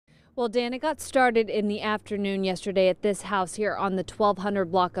Well, Dan, it got started in the afternoon yesterday at this house here on the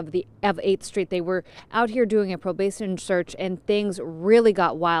 1200 block of 8th Street. They were out here doing a probation search and things really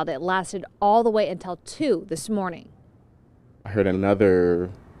got wild. It lasted all the way until 2 this morning. I heard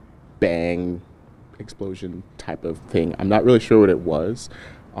another bang explosion type of thing. I'm not really sure what it was.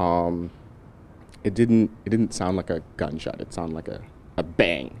 It didn't sound like a gunshot. It sounded like a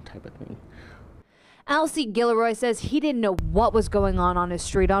bang type of thing. Alcee Gilroy says he didn't know what was going on his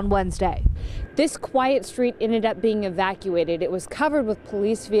street on Wednesday. This quiet street ended up being evacuated. It was covered with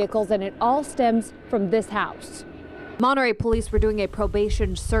police vehicles, and it all stems from this house. Monterey police were doing a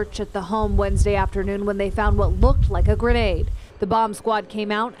probation search at the home Wednesday afternoon when they found what looked like a grenade. The bomb squad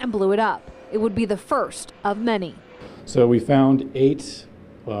came out and blew it up. It would be the first of many. So we found 8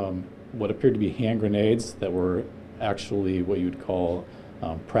 what appeared to be hand grenades that were actually what you'd call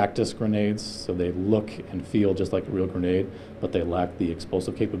practice grenades. So they look and feel just like a real grenade, but they lack the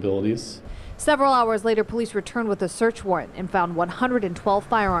explosive capabilities. Several hours later, police returned with a search warrant and found 112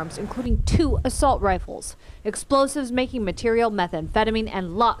 firearms, including 2 assault rifles, explosives, making material, methamphetamine,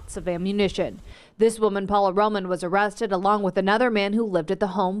 and lots of ammunition. This woman, Paula Roman, was arrested along with another man who lived at the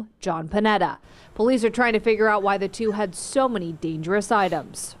home, John Panetta. Police are trying to figure out why the two had so many dangerous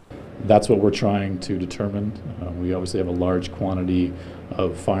items. That's what we're trying to determine. We obviously have a large quantity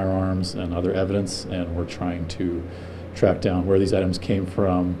of firearms and other evidence, and we're trying to track down where these items came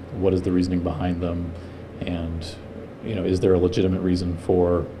from, what is the reasoning behind them, and is there a legitimate reason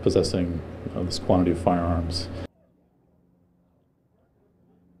for possessing this quantity of firearms.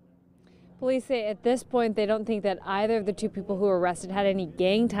 Police say at this point they don't think that either of the 2 people who were arrested had any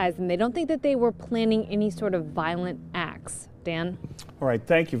gang ties, and they don't think that they were planning any sort of violent acts. Dan? All right,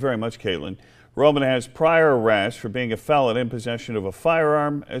 thank you very much, Caitlin. Roman has prior arrests for being a felon in possession of a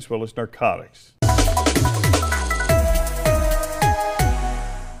firearm as well as narcotics.